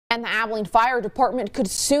And the Abilene Fire Department could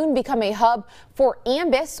soon become a hub for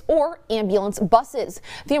AMBUS or ambulance buses.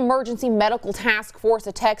 The Emergency Medical Task Force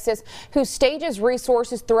of Texas, who stages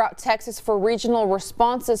resources throughout Texas for regional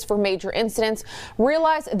responses for major incidents,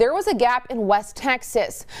 realized there was a gap in West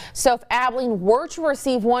Texas. So if Abilene were to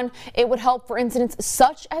receive one, it would help for incidents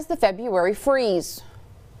such as the February freeze.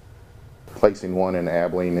 Placing one in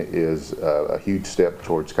Abilene is a huge step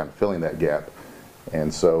towards kind of filling that gap.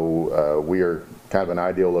 And so we are kind of an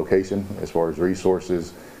ideal location as far as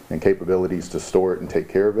resources and capabilities to store it and take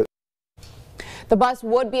care of it. The bus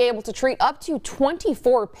would be able to treat up to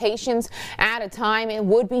 24 patients at a time. It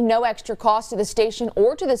would be no extra cost to the station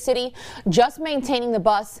or to the city, just maintaining the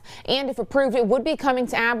bus. And if approved, it would be coming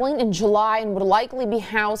to Abilene in July and would likely be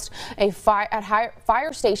housed at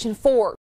Fire Station 4.